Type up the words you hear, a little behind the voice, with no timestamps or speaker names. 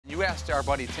You asked our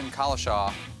buddy Tim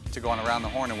Cowlishaw to go on Around the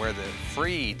Horn and wear the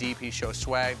free DP Show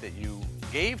swag that you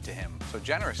gave to him so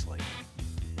generously.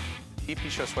 DP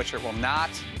Show sweatshirt will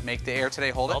not make the air today.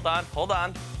 Hold on.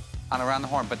 On Around the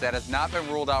Horn, but that has not been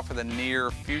ruled out for the near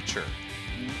future.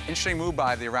 Interesting move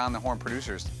by the Around the Horn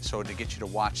producers, so to get you to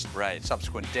watch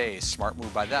subsequent days. Smart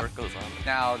move by them. Goes on.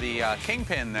 Now, the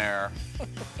kingpin there,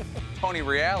 Tony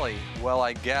Reale, well,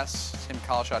 I guess Tim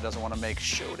Cowlishaw doesn't want to make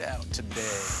Showdown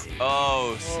today.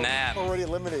 Oh, snap. Already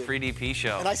eliminated. Free DP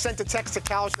show. And I sent a text to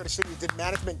Cowlishaw to see, did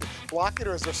management block it,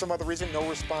 or is there some other reason? No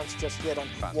response just yet on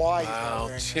why.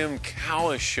 Wow, Tim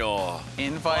Cowlishaw.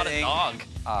 Inviting. Bought a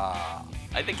dog.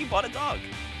 I think he bought a dog.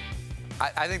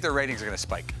 I think their ratings are going to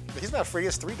spike. He's not free. He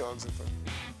has 3 dogs.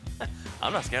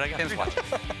 I'm not scared. I got Tim's 3 watching.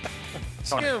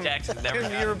 Tim, Jackson never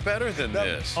Tim, had you're it. better than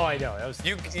this. Oh, I know. That was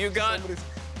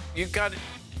You got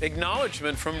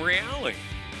acknowledgement from Reale.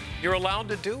 You're allowed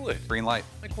to do it. Green light.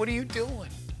 Like, what are you doing?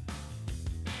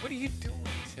 What are you doing,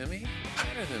 Timmy?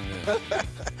 Better than this.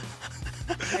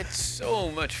 I had so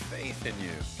much faith in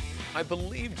you. I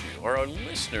believed you, or our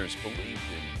listeners believed in you.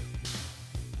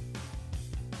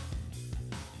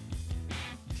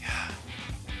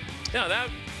 Yeah, that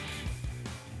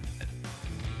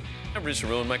just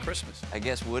ruined my Christmas. I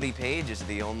guess Woody Page is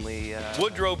the only...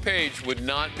 Woodrow Page would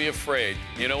not be afraid.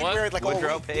 You know what? Like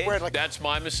Woodrow Page? That's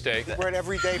my mistake. You wear it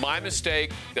every day. My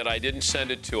mistake that I didn't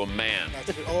send it to a man.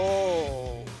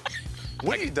 Oh.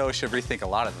 Woody, though, should rethink a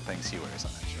lot of the things he wears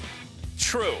on that show.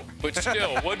 True, but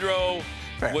still, Woodrow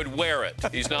would wear it.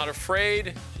 He's not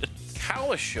afraid.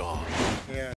 Cowlishaw.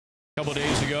 Yeah. A couple of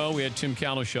days ago, we had Tim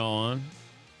Cowlishaw on.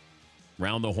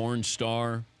 Round the Horn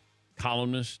star,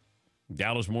 columnist,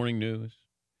 Dallas Morning News.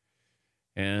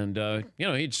 And,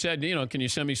 he'd said, can you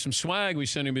send me some swag? We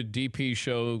sent him a DP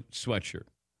Show sweatshirt,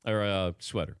 or a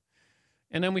sweater.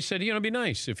 And then we said, it'd be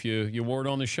nice if you wore it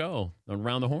on the show,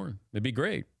 Around the Horn. It'd be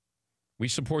great. We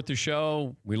support the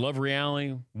show. We love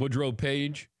Reale, Woodrow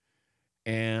Page.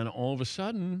 And all of a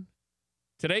sudden,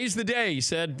 today's the day. He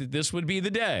said that this would be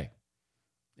the day.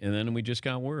 And then we just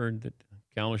got word that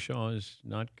Cowlishaw is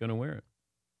not going to wear it.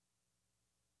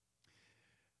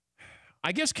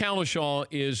 I guess Cowlishaw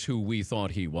is who we thought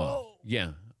he was. Whoa.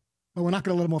 Yeah. But we're not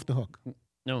going to let him off the hook.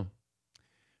 No.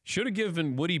 Should have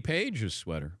given Woody Page a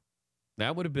sweater.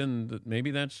 That would have been, maybe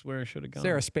that's where I should have gone.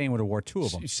 Sarah Spain would have wore 2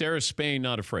 of them. Sarah Spain,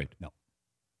 not afraid. No.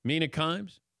 Mina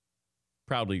Kimes,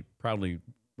 proudly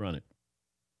run it.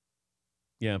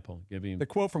 Yeah, Paul, give him. The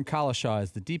quote from Cowlishaw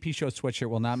is, the DP Show sweatshirt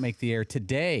will not make the air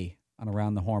today on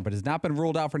Around the Horn, but has not been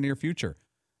ruled out for near future.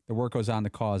 The work goes on,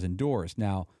 the cause endures.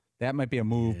 Now, that might be a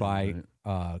move by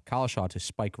Cowlishaw to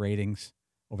spike ratings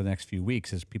over the next few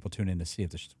weeks as people tune in to see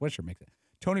if the sweatshirt makes it.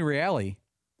 Tony Reale,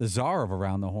 the czar of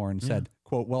Around the Horn, said,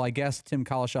 quote, well, I guess Tim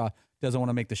Cowlishaw doesn't want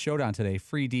to make the Showdown today.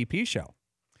 Free DP Show.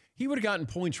 He would have gotten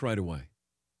points right away.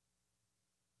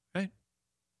 Right?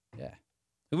 Yeah.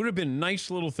 It would have been a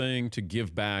nice little thing to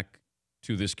give back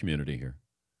to this community here,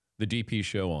 the DP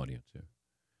Show audience here.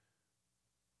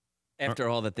 After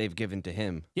all that they've given to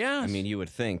him. Yeah. I mean, you would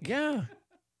think. Yeah.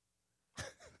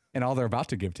 And all they're about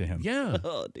to give to him. Yeah.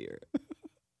 Oh, dear.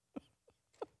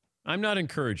 I'm not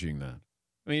encouraging that.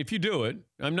 I mean, if you do it,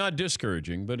 I'm not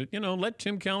discouraging, but, let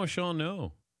Tim Cowlishaw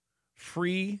know.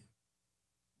 Free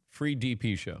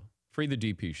DP Show. Free the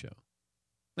DP Show.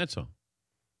 That's all.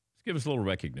 Let's give us a little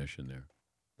recognition there.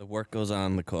 The work goes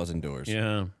on, the cause endures.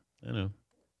 Yeah, I know.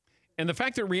 And the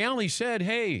fact that Reale said,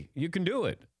 hey, you can do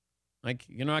it. Like,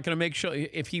 you're not going to make show.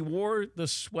 If he wore the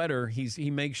sweater,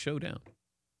 he makes Showdown.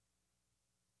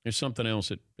 There's something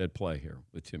else at play here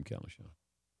with Tim Cowlishaw.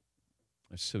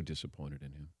 I'm so disappointed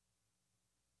in him.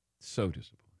 So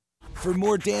disappointed. For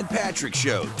more Dan Patrick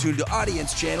Show, tune to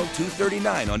Audience Channel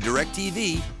 239 on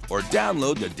DirecTV or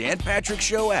download the Dan Patrick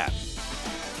Show app.